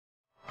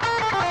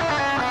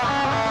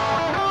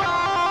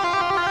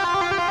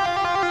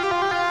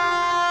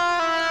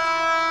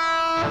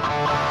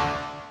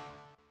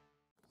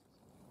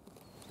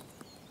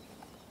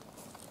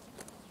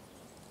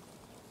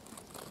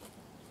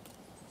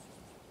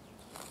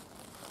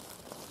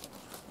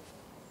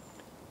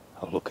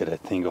look at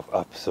that thing of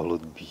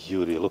absolute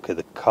beauty. Look at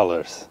the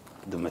colors,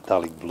 the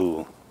metallic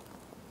blue.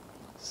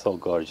 So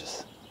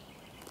gorgeous.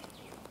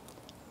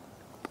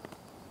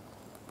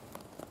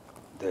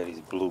 There is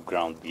Blue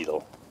Ground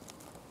Beetle.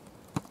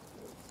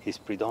 He's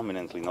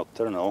predominantly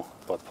nocturnal,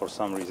 but for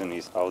some reason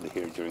he's out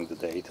here during the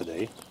day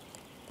today.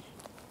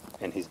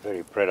 And he's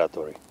very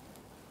predatory.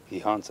 He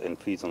hunts and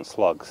feeds on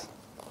slugs,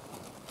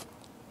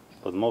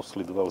 but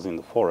mostly dwells in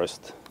the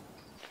forest.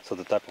 So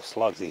the type of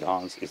slugs he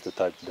hunts is the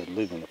type that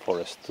live in the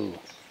forest too.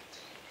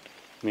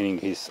 Meaning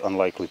he's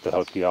unlikely to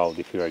help you out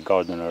if you're a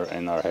gardener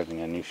and are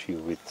having an issue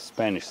with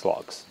Spanish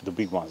slugs. The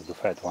big ones, the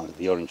fat ones,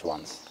 the orange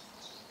ones.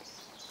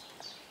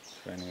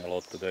 It's raining a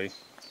lot today.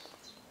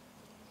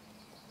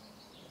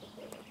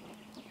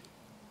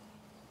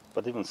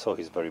 But even so,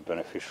 he's very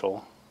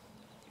beneficial.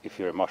 If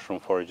you're a mushroom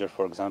forager,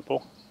 for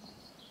example,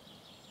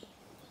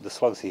 the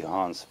slugs he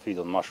hunts feed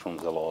on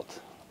mushrooms a lot.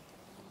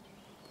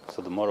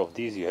 So the more of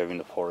these you have in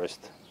the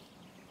forest,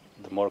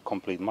 the more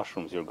complete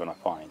mushrooms you're gonna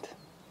find.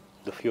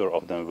 The fewer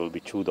of them will be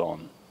chewed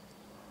on.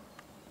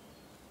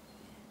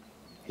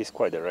 He's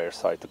quite a rare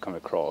sight to come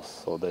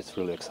across, so that's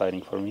really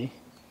exciting for me.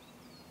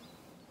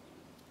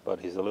 But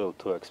he's a little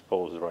too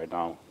exposed right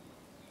now.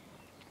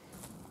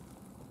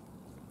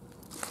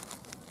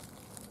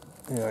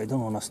 Yeah, I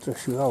don't want to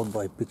stress you out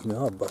by picking you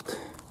up, but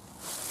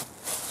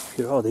if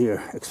you're out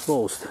here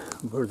exposed,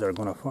 birds are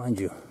gonna find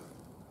you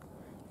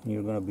and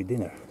you're gonna be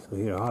dinner. So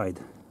here, hide.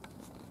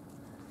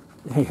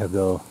 There you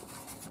go.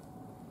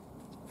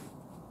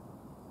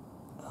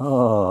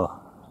 Oh,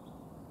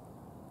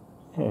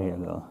 there you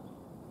go.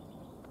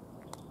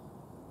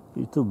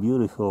 You're too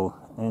beautiful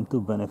and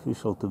too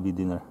beneficial to be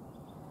dinner.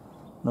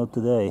 Not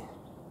today.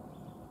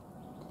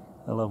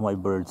 I love my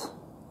birds,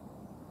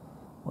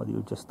 but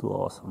you're just too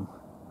awesome.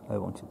 I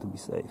want you to be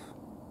safe.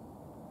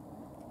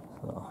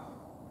 So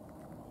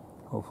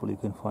hopefully you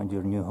can find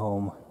your new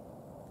home.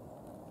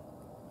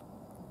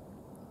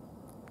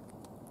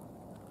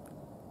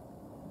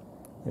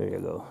 There you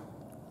go.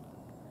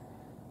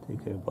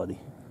 Take care, buddy.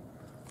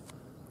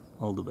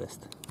 All the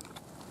best.